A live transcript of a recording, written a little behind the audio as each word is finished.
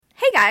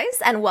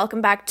guys, and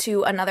welcome back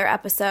to another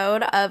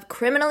episode of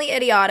Criminally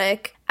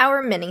Idiotic,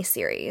 our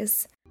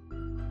mini-series.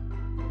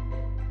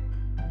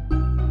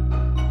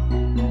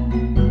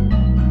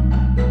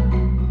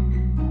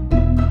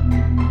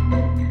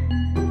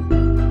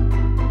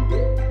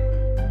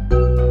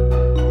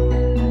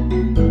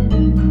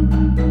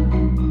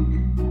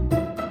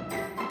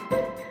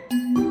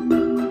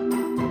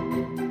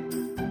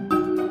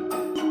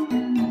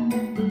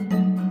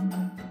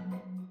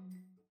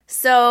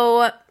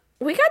 So,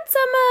 we got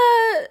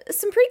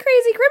some pretty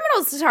crazy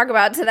criminals to talk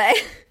about today.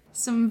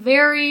 Some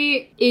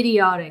very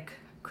idiotic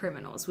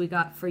criminals we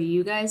got for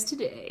you guys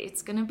today.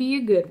 It's gonna be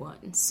a good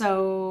one.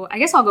 So, I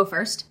guess I'll go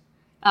first,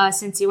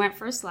 since you went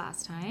first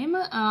last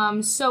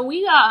time. So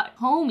we got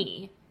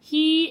Homie.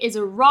 He is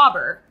a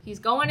robber. He's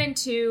going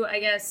into, I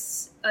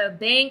guess, a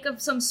bank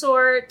of some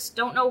sort.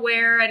 Don't know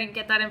where. I didn't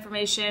get that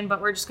information,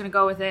 but we're just gonna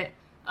go with it.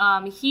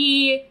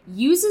 He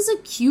uses a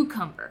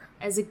cucumber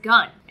as a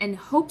gun and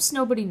hopes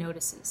nobody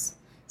notices.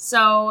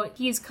 So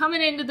he's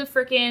coming into the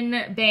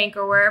frickin' bank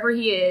or wherever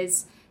he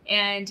is,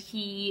 and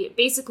he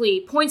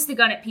basically points the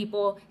gun at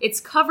people. It's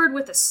covered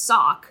with a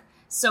sock,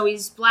 so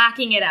he's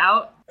blacking it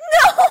out.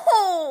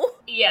 No!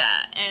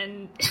 Yeah,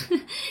 and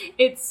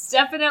it's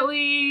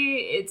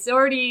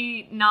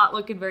already not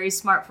looking very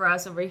smart for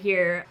us over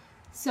here.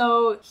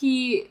 So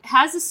he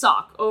has a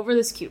sock over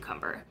this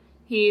cucumber.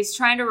 He's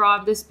trying to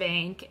rob this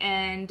bank,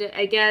 and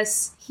I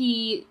guess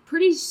he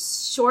pretty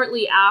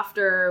shortly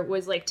after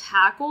was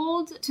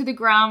tackled to the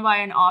ground by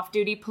an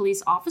off-duty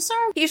police officer.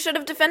 He should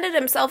have defended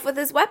himself with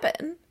his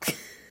weapon.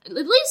 At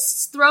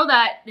least throw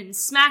that and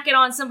smack it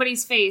on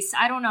somebody's face.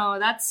 I don't know.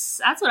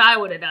 That's what I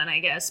would have done, I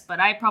guess.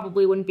 But I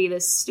probably wouldn't be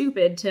this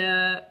stupid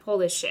to pull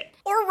this shit.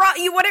 Or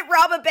you wouldn't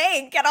rob a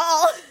bank at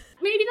all.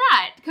 Maybe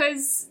that,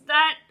 because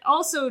that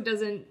also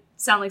doesn't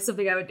sound like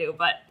something I would do.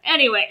 But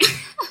anyway.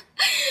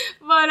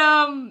 But,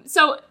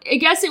 so I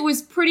guess it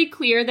was pretty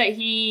clear that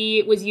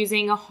he was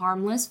using a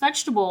harmless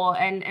vegetable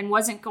and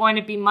wasn't going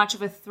to be much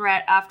of a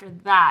threat after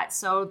that.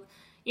 So,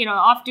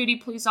 off-duty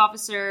police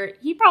officer,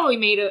 he probably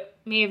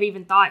may have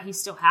even thought he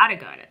still had a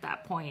gun at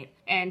that point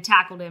and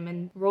tackled him,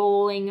 and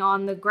rolling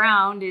on the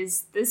ground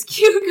is this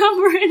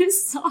cucumber in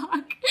his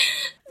sock.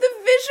 The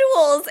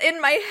visuals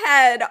in my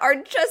head are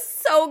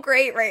just so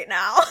great right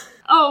now.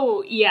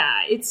 Oh,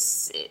 yeah,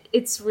 it's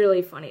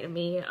really funny to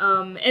me.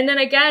 And then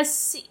I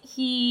guess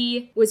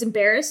he was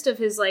embarrassed of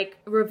his,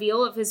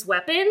 reveal of his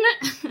weapon.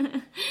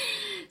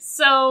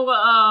 So,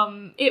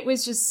 it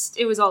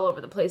was all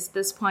over the place at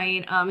this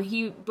point.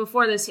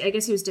 Before this, I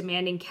guess he was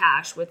demanding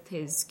cash with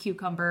his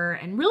cucumber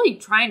and really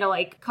trying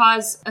to,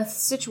 cause a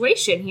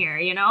situation here,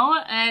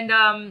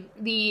 And,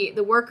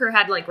 the worker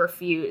had,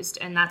 refused,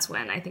 and that's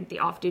when I think the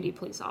off-duty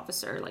police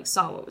officer,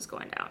 saw what was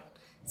going down.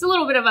 It's a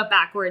little bit of a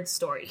backwards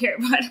story here,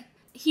 but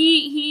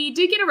he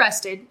did get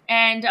arrested,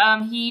 and,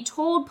 he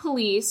told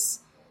police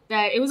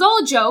that it was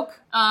all a joke,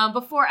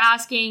 before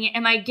asking,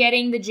 am I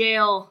getting the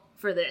jail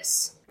for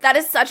this? That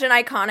is such an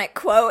iconic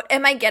quote.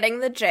 Am I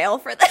getting the jail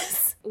for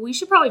this? We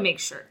should probably make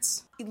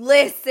shirts.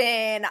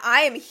 Listen,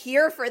 I am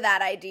here for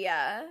that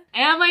idea.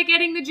 Am I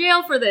getting the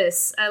jail for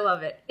this? I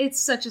love it.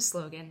 It's such a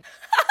slogan.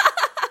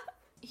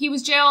 He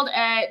was jailed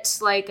at,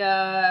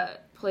 a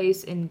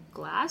place in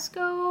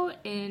Glasgow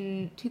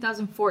in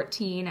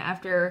 2014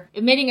 after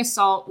admitting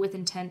assault with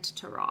intent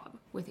to rob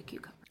with a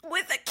cucumber.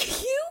 With a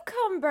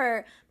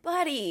cucumber,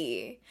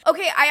 buddy.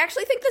 Okay, I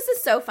actually think this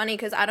is so funny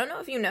because I don't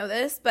know if you know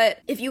this, but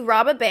if you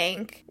rob a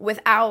bank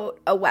without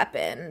a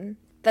weapon,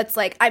 that's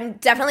I'm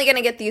definitely going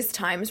to get these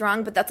times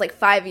wrong, but that's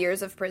 5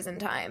 years of prison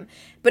time.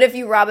 But if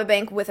you rob a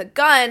bank with a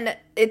gun,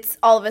 it's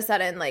all of a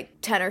sudden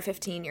 10 or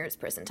 15 years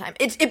prison time.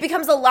 It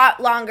becomes a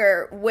lot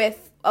longer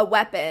with a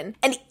weapon.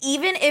 And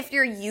even if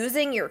you're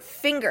using your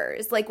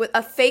fingers, with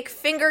a fake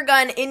finger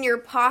gun in your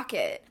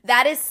pocket,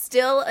 that is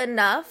still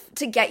enough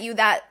to get you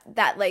that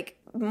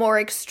more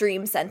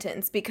extreme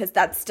sentence because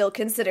that's still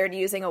considered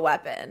using a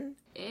weapon.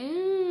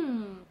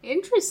 Ew,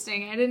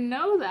 interesting. I didn't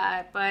know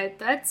that, but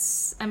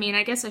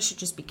I guess I should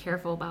just be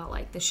careful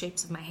about the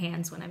shapes of my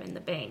hands when I'm in the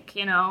bank,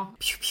 Pew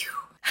pew.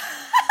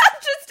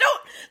 Just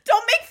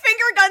don't make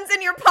finger guns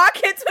in your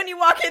pockets when you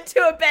walk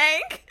into a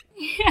bank.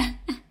 Yeah.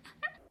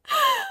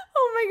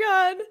 Oh my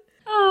god.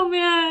 Oh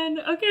man.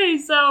 Okay,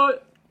 so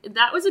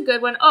that was a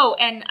good one. Oh,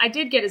 and I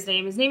did get his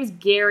name. His name is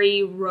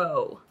Gary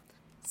Rowe.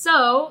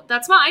 So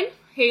that's mine.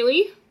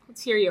 Haley,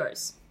 let's hear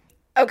yours.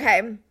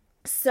 Okay,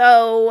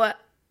 so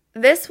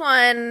this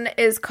one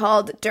is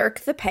called Dirk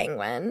the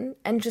Penguin,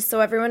 and just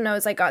so everyone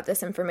knows, I got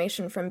this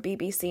information from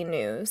BBC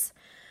News.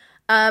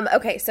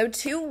 Okay, so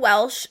two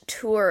Welsh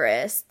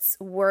tourists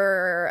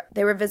were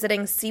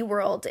visiting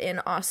SeaWorld in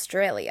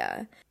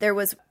Australia. There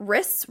was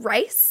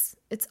Rice,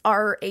 it's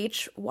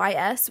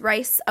R-H-Y-S,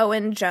 Rice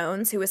Owen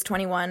Jones, who was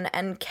 21,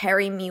 and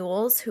Kerry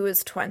Mules, who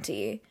was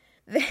 20.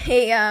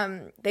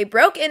 They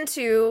broke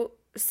into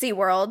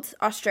SeaWorld,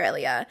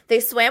 Australia.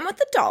 They swam with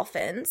the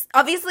dolphins.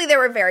 Obviously, they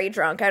were very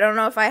drunk. I don't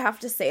know if I have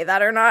to say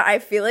that or not. I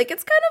feel like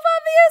it's kind of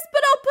obvious,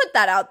 but I'll put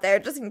that out there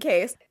just in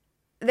case.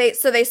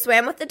 they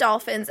swam with the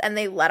dolphins and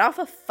they let off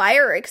a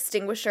fire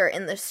extinguisher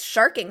in the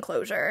shark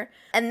enclosure.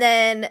 And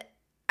then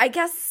I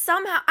guess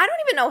somehow, I don't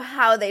even know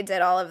how they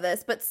did all of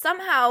this, but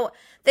somehow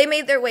they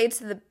made their way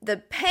to the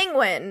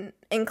penguin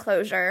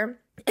enclosure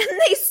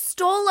and they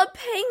stole a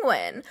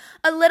penguin,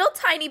 a little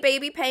tiny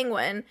baby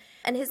penguin,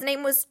 and his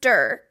name was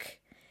Dirk.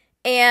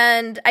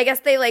 And I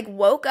guess they like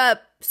woke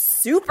up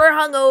super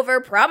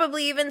hungover,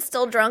 probably even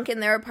still drunk in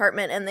their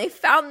apartment, and they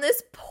found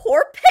this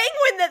poor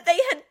penguin that they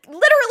had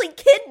literally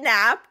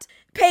kidnapped,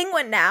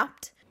 penguin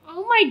napped.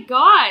 Oh my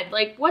god,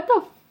 like what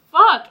the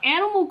fuck?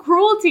 Animal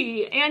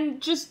cruelty.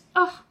 And just,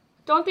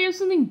 don't they have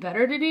something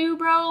better to do,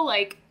 bro?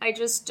 Like, I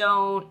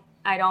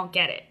don't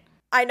get it.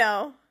 I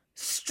know.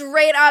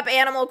 Straight up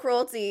animal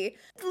cruelty.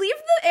 Leave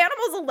the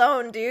animals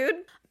alone, dude.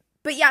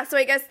 But yeah, so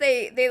I guess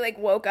they like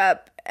woke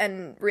up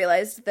and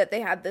realized that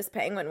they had this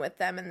penguin with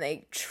them, and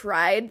they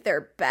tried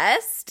their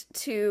best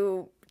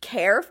to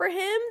care for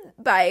him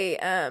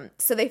by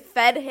so they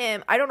fed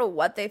him, I don't know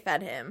what they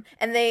fed him,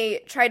 and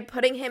they tried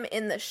putting him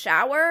in the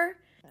shower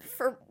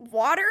for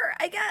water,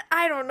 I guess.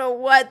 I don't know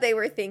what they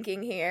were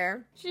thinking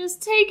here.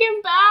 Just take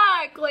him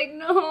back. Like,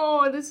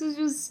 no, this is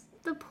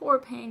just the poor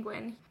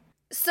penguin.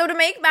 So to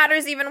make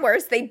matters even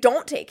worse, they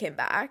don't take him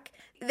back.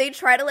 They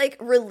try to, like,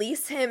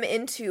 release him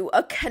into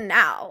a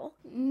canal.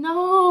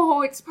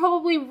 No, it's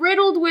probably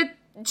riddled with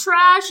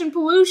trash and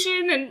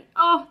pollution and,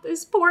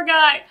 this poor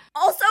guy.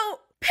 Also,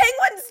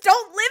 penguins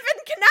don't live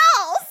in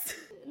canals!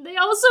 They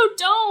also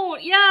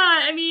don't,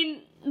 yeah, I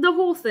mean, the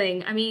whole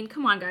thing. I mean,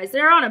 come on, guys,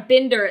 they're on a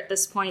bender at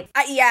this point.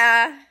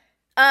 Yeah.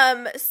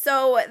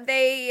 So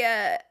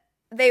they,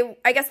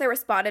 I guess they were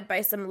spotted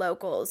by some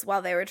locals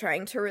while they were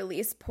trying to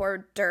release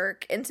poor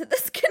Dirk into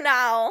this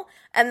canal,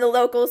 and the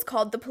locals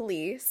called the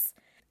police.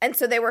 And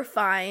so they were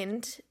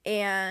fined,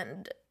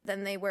 and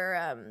then they were,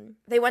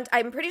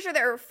 I'm pretty sure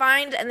they were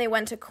fined, and they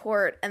went to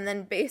court, and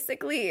then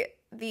basically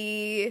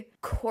the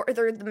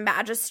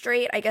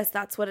magistrate, I guess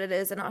that's what it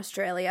is in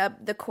Australia,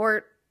 the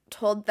court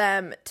told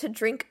them to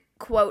drink,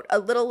 quote, a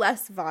little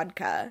less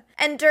vodka.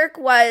 And Dirk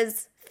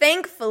was,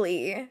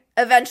 thankfully,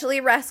 eventually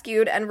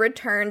rescued and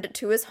returned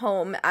to his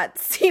home at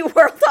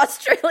SeaWorld,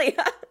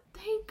 Australia.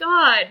 Thank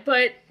God,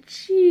 but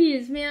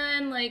jeez,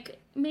 man, like,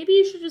 maybe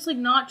you should just, like,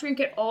 not drink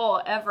at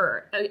all,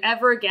 ever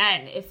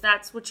again, if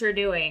that's what you're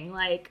doing.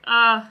 Like,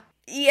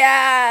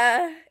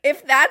 Yeah,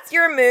 if that's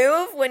your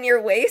move when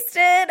you're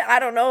wasted, I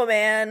don't know,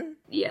 man.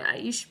 Yeah,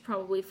 you should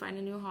probably find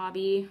a new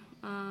hobby,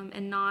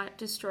 and not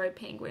destroy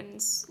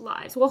penguins'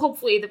 lives. Well,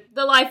 hopefully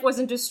the life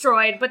wasn't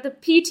destroyed, but the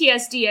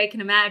PTSD, I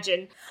can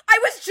imagine. I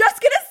was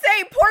just gonna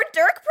say, poor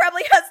Dirk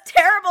probably has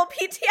terrible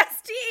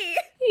PTSD.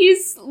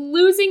 He's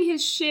losing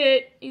his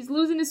shit, he's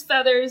losing his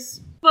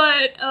feathers,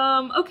 but,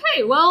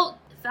 okay, well,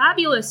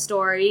 fabulous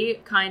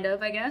story, kind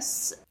of, I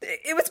guess.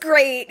 It was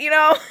great, you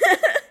know?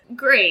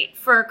 Great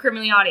for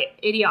Criminally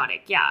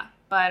Idiotic, yeah.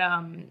 But,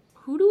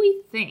 who do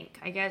we think,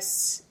 I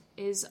guess,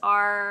 is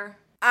our...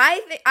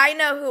 I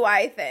know who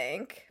I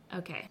think.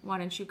 Okay, why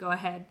don't you go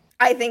ahead?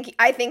 I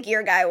think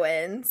your guy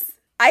wins.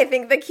 I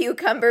think the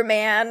cucumber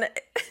man.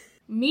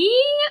 Me?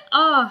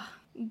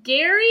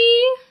 Gary?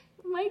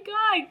 Oh my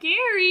god,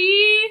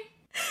 Gary!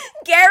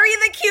 Gary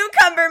the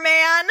cucumber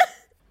man!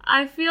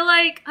 I feel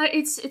like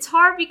it's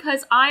hard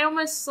because I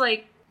almost,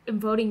 like, am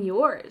voting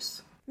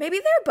yours. Maybe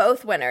they're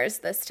both winners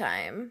this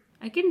time.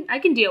 I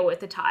can deal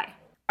with the tie.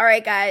 All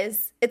right,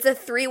 guys. It's a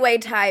 3-way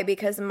tie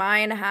because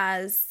mine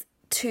has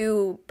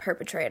 2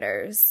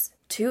 perpetrators,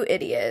 2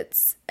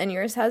 idiots, and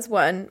yours has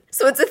 1.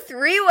 So it's a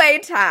 3-way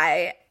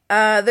tie.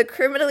 The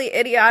Criminally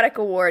Idiotic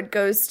Award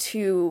goes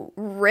to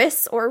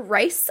Rice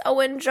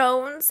Owen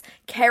Jones,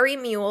 Carrie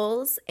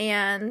Mules,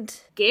 and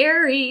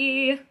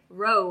Gary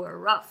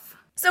Ruff.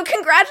 So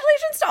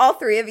congratulations to all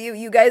 3 of you.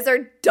 You guys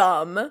are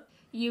dumb.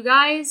 You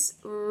guys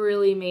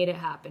really made it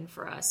happen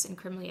for us in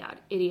Criminally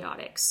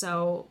Idiotic.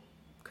 So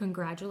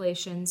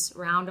congratulations.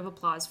 Round of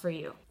applause for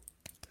you.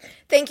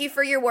 Thank you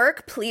for your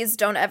work. Please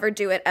don't ever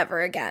do it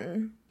ever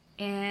again.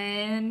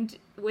 And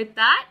with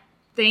that,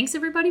 thanks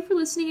everybody for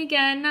listening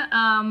again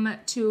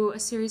to a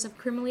series of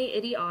Criminally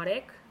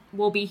Idiotic.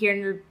 We'll be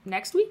here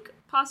next week,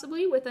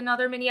 possibly, with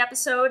another mini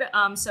episode.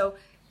 So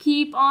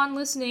keep on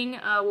listening.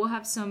 We'll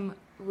have some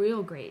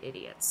real great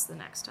idiots the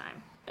next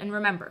time. And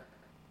remember,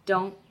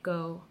 don't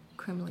go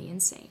criminally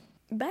insane.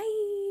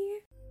 Bye.